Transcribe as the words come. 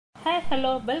Hi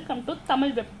hello welcome to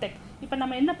Tamil வெப்டெக். இப்போ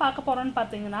நம்ம என்ன பார்க்க போறோம்னு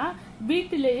பார்த்தீங்கன்னா,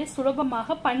 வீட்டிலேயே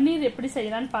சுலபமாக பன்னீர் எப்படி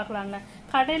செய்யலாம்னு பார்க்கலாங்க.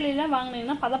 கடையிலாம்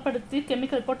வாங்கினீங்கன்னா பதப்படுத்தி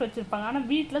கெமிக்கல் போட்டு வச்சிருப்பாங்க. ஆனால்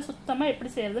வீட்டில் சுத்தமாக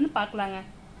எப்படி செய்யறதுன்னு பார்க்கலாங்க.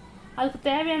 அதுக்கு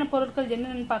தேவையான பொருட்கள்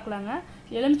என்னென்னு பார்க்கலாங்க.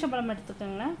 எலுமிச்சம்பழம்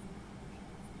எடுத்துக்கோங்க.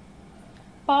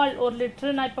 பால் 1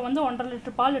 லிட்டரு, நான் இப்போ வந்து 1.5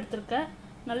 லிட்டர் பால் எடுத்திருக்கேன்.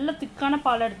 நல்ல திக்கான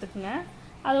பால் எடுத்துக்கோங்க.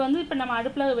 அது வந்து இப்போ நம்ம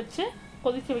அடுப்பில் வச்சு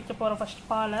கொதிக்க வைக்க போகிறோம். ஃபர்ஸ்ட்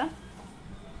பாலை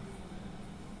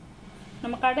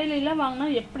நம்ம கடையிலாம் வாங்கினா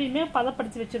எப்படியுமே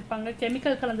பதப்படுத்தி வச்சுருப்பாங்க,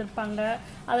 கெமிக்கல் கலந்துருப்பாங்க.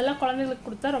 அதெல்லாம் குழந்தைங்களுக்கு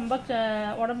கொடுத்தா ரொம்ப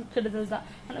உடம்பு கெடுதல் தான்.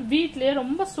 ஆனால் வீட்லேயே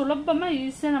ரொம்ப சுலபமாக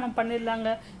ஈஸியாக நம்ம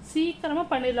பண்ணிடலாங்க. சீக்கிரமாக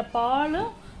பண்ணிடலாம். பாலும்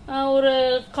ஒரு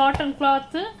காட்டன்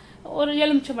கிளாத்து, ஒரு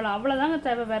எலுமிச்சம்பழம், அவ்வளோதாங்க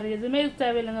தேவை. வேறு எதுவுமே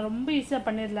தேவையில்லைங்க. ரொம்ப ஈஸியாக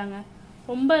பண்ணிடலாங்க.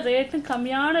 ரொம்ப ரேட்டும்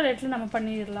கம்மியான ரேட்டில் நம்ம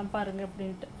பண்ணிடலாம். பாருங்கள்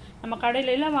எப்படின்ட்டு. நம்ம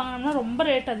கடையிலாம் வாங்கினோம்னா ரொம்ப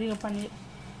ரேட் அதிகம் பண்ணி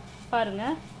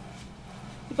பாருங்கள்.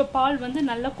 இப்போ பால் வந்து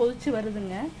நல்லா கொதிச்சு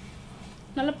வருதுங்க.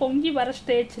 நல்லா பொங்கி வர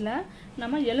ஸ்டேஜில்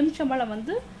நம்ம எலுமிச்சம்பழம்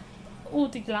வந்து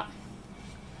ஊற்றிக்கலாம்.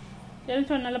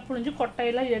 எலுமிச்சம்பழம் நல்லா புழிஞ்சு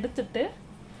கொட்டையெல்லாம் எடுத்துட்டு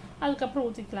அதுக்கப்புறம்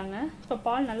ஊற்றிக்கலாங்க. இப்போ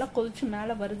பால் நல்லா கொதிச்சு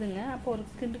மேலே வருதுங்க. அப்போ ஒரு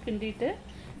கிண்டிட்டு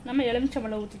நம்ம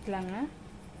எலுமிச்சம்பழம் ஊற்றிக்கலாங்க.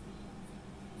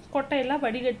 கொட்டையெல்லாம்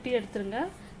வடிகட்டி எடுத்துருங்க.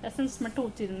 எசன்ஸ் மட்டும்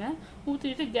ஊற்றிடுங்க.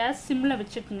 ஊற்றிட்டு கேஸ் சிம்மில்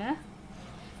வச்சுக்குங்க.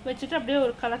 வச்சுட்டு அப்படியே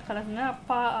ஒரு கலக்குங்க.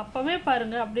 அப்போவே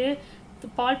பாருங்கள், அப்படியே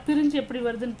பால் பிரிஞ்சு எப்படி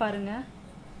வருதுன்னு பாருங்கள்.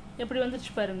 எப்படி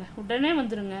வந்துருச்சு பாருங்க. உடனே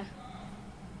வந்துருங்க.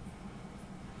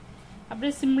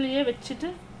 அப்படியே சிம்லேயே வச்சுட்டு,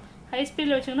 ஹை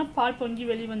ஸ்பீடில் வச்சிங்கன்னா பால் பொங்கி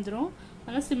வெளியே வந்துடும்.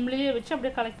 ஆனால் சிம்லேயே வச்சு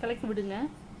அப்படியே கலக்கி விடுங்க.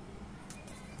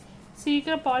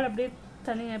 சீக்கிரம் பால்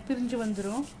அப்படியே பிரிஞ்சு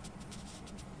வந்துடும்.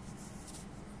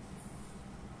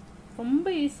 ரொம்ப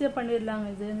ஈஸியாக பண்ணிடலாங்க.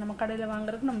 இது நம்ம கடையில்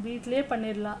வாங்குறதுக்கு நம்ம வீட்டிலேயே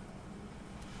பண்ணிடலாம்.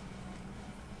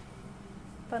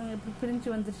 பாருங்கள் எப்படி பிரிஞ்சு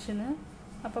வந்துருச்சுன்னு.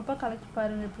 அப்பப்போ கலக்கி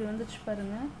பாருங்கள் எப்படி வந்துருச்சு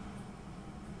பாருங்கள்.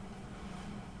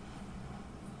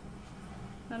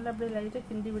 நல்லா அப்படியே லைட்டாக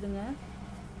கிண்டி விடுங்க.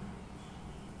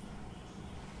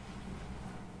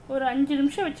 ஒரு 5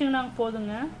 நிமிஷம் வச்சிங்கன்னா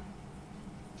போதுங்க.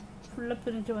 ஃபுல்லாக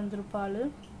பிரிஞ்சு வந்துடும் பால்.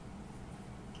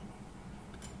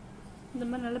 இந்த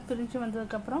மாதிரி நல்லா பிரிஞ்சு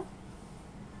வந்ததுக்கப்புறம்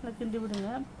நல்லா கிண்டி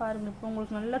விடுங்க. பாருங்கள், இப்போ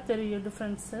உங்களுக்கு நல்லா தெரியும்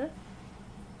டிஃப்ரென்ஸு.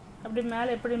 அப்படி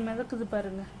மேலே எப்படி மிதக்குது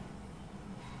பாருங்கள்.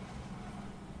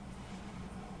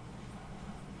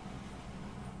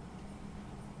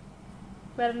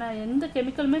 வேறு நான் எந்த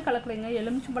கெமிக்கலுமே கலக்கலைங்க.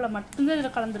 எலுமிச்சம்பழம் மட்டும்தான்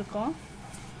இதில் கலந்துருக்கோம்.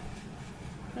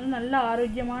 நல்ல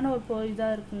ஆரோக்கியமான ஒரு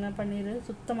இதாக இருக்குங்க. பன்னீர்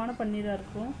சுத்தமான பன்னீராக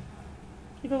இருக்கும்.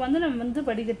 இப்போ வந்து நம்ம வந்து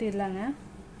வடிகட்டிடலாங்க.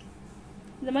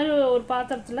 இந்த மாதிரி ஒரு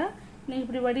பாத்திரத்தில் நீங்கள்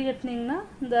இப்படி வடிகட்டினீங்கன்னா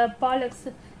இந்த பால்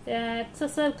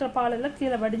எக்ஸஸாக இருக்கிற பாலெல்லாம்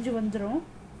கீழே வடிஞ்சு வந்துடும்.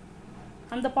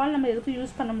 அந்த பால் நம்ம எதுக்கும்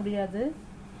யூஸ் பண்ண முடியாது.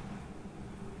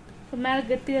 இப்போ மேலே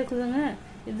கெட்டியாக இருக்குதுங்க.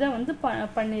 இதுதான் வந்து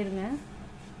பன்னீருங்க.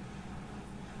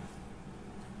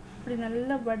 இப்படி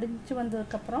நல்லா வடிஞ்சு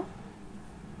வந்ததுக்கப்புறம்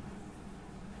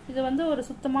இதை வந்து ஒரு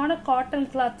சுத்தமான காட்டன்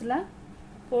கிளாத்தில்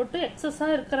போட்டு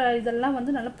எக்ஸஸாக இருக்கிற இதெல்லாம்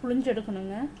வந்து நல்லா புழிஞ்சு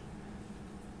எடுக்கணுங்க.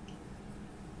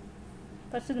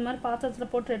 ஃபஸ்ட்டு இந்த மாதிரி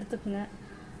பாத்திரத்தில் போட்டு எடுத்துக்கோங்க.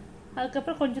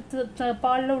 அதுக்கப்புறம் கொஞ்சம்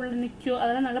பாலில் உள்ள நிற்கும்,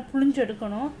 அதெல்லாம் நல்லா புழிஞ்சு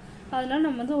எடுக்கணும். அதனால்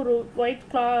நம்ம வந்து ஒரு ஒயிட்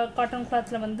காட்டன்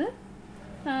கிளாத்தில் வந்து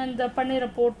இந்த பன்னீரை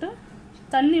போட்டு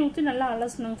தண்ணி ஊற்றி நல்லா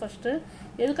அலசணுங்க. ஃபஸ்ட்டு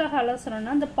எதுக்காக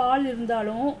அலசணும்னா, அந்த பால்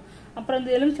இருந்தாலும் அப்புறம் இந்த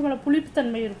எலுமிச்சம்பழம்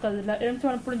புளிப்புத்தன்மை இருக்கும். அதில்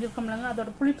எலுமிச்சம்பழம் புளிஞ்சிருக்கோம்லங்க,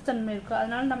 அதோட புளிப்புத்தன்மை இருக்கும்.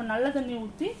 அதனால நம்ம நல்ல தண்ணி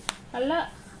ஊற்றி நல்லா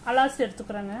அலாசி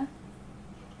எடுத்துக்கிறோங்க.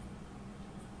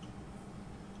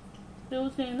 இப்படி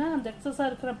ஊற்றினீங்கன்னா அந்த எக்ஸஸாக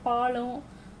இருக்கிற பாலும்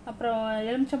அப்புறம்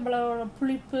எலுமிச்சம்பழோட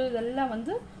புளிப்பு இதெல்லாம்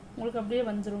வந்து உங்களுக்கு அப்படியே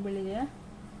வந்துடும் வெளியே.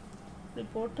 இப்படி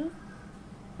போட்டு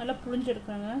நல்லா புளிஞ்சு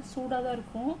எடுக்கணுங்க. சூடாக தான்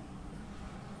இருக்கும்.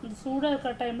 இந்த சூடாக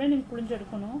இருக்கிற டைம்லேயே நீங்கள் புளிஞ்சு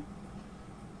எடுக்கணும்.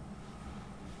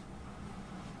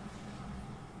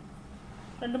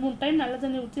 2-3 டைம் நல்ல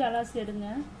தண்ணி ஊற்றி அலாசி எடுங்க.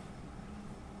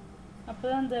 அப்போ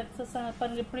தான் அந்த எக்ஸஸாக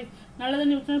பாருங்கள். இப்படி நல்ல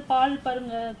தண்ணி ஊற்றினா பால்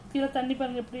பாருங்கள், கீழே தண்ணி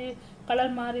பாருங்கள் எப்படி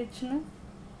கலர் மாறிடுச்சுன்னு.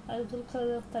 அதுக்கு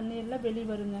இருக்கிற தண்ணி எல்லாம் வெளியே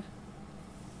வருங்க.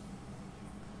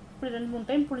 இப்படி 2-3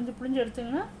 டைம் புளிஞ்சு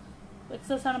எடுத்திங்கன்னா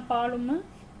எக்ஸஸான பாலும்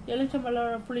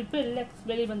எலுமிச்சம்பழோட புளிப்பு எல்லாம்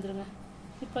வெளியே வந்துடுங்க.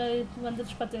 இப்போ இது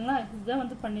வந்துடுச்சு பார்த்தீங்களா. இதுதான்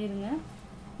வந்து பண்ணிடுங்க.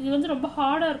 இது வந்து ரொம்ப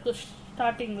ஹார்டாக இருக்கும்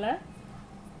ஸ்டார்டிங்கில்.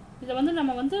 இதை வந்து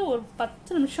நம்ம வந்து ஒரு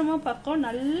 10 நிமிஷமாக பக்கம்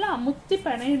நல்லா அமுத்தி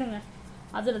பிணையணுங்க.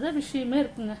 அதில் தான் விஷயமே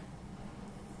இருக்குங்க.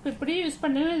 இப்போ இப்படியே யூஸ்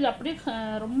பண்ணிங்கன்னா இது அப்படியே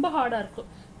ரொம்ப ஹார்டாக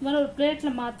இருக்கும். இது மாதிரி ஒரு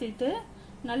பிளேட்டில் மாற்றிட்டு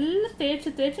நல்லா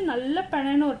தேய்ச்சி நல்லா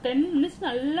பிணையணும். ஒரு 10 மினிட்ஸ்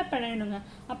நல்லா பிணையணுங்க.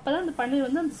 அப்போ தான் அந்த பன்னீர்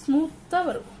வந்து அந்த ஸ்மூத்தாக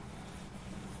வரும்.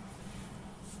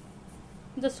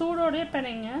 இந்த சூடோடையே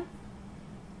பிணைங்க.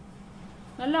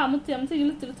 நல்லா அமுத்தி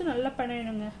இழுத்து நல்லா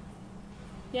பிணையணுங்க.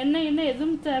 எண்ணெய்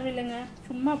எதுவும் தேவையில்லைங்க.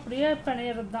 சும்மா அப்படியே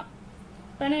பிணையிறது தான்.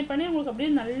 பிணைய உங்களுக்கு அப்படியே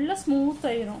நல்லா ஸ்மூத்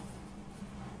ஆயிரும்.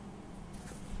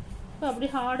 அப்படி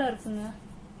ஹார்டா இருக்குங்க.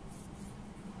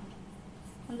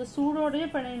 அந்த சூடோடயே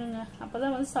பிணையணுங்க,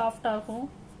 அப்பதான் வந்து சாஃப்ட் ஆகும்.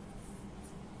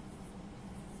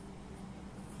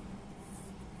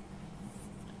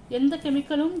 எந்த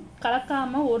கெமிக்கலும்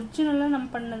கலக்காம ஒரிஜினலா நம்ம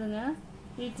பண்ணதுங்க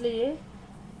வீட்லயே.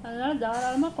 அதனால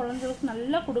தாராளமா குழந்தைகளுக்கு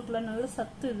நல்லா கொடுக்கலாம். நல்ல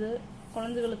சத்து இது,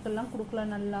 குழந்தைகளுக்கெல்லாம்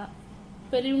கொடுக்கலாம். நல்லா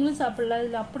பெரியவங்களும் சாப்பிடலாம்.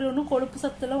 இதுல அப்படி ஒன்றும் கொழுப்பு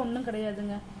சத்துலாம் ஒன்றும்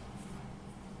கிடையாதுங்க.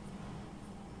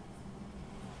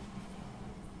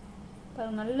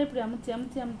 நல்லா இப்படி அமுத்தி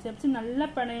அமுத்தி அமுத்தி அமுத்தி நல்லா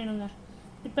பிணையணுங்க.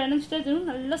 இப்ப பிணைச்சிட்டே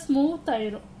நல்லா ஸ்மூத்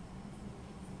ஆயிரும்.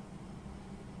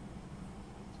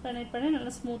 பிணை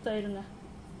நல்லா ஸ்மூத் ஆயிருங்க.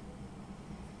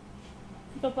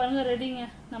 இப்போ பாருங்க ரெடிங்க,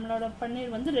 நம்மளோட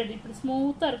பன்னீர் வந்து ரெடி. இப்படி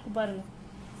ஸ்மூத்தா இருக்கு பாருங்க.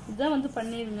 இதுதான் வந்து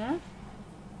பன்னீருங்க,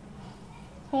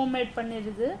 ஹோம்மேட் பன்னீர்.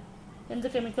 இது எந்த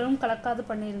கெமிக்கலும் கலக்காத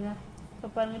பன்னீருங்க. இப்போ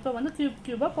பாருங்க, இப்போ வந்து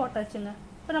கியூபா போட்டாச்சுங்க.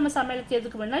 இப்போ நம்ம சமையலுக்கு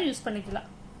எதுக்கு வேணா யூஸ் பண்ணிக்கலாம்.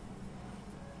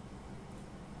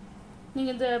 நீங்க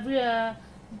இந்த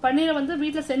பன்னீரை வந்து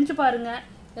வீட்டில் செஞ்சு பாருங்க.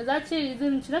 ஏதாச்சும் இது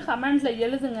இருந்துச்சுன்னா கமெண்ட்ல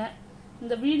எழுதுங்க.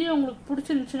 இந்த வீடியோ உங்களுக்கு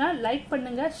பிடிச்சிருந்துச்சுன்னா லைக்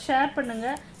பண்ணுங்க, ஷேர் பண்ணுங்க,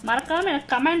 மறக்காம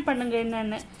எனக்கு கமெண்ட் பண்ணுங்க.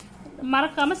 என்னன்னு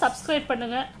மறக்காம சப்ஸ்கிரைப்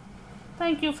பண்ணுங்க.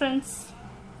 Thank you friends.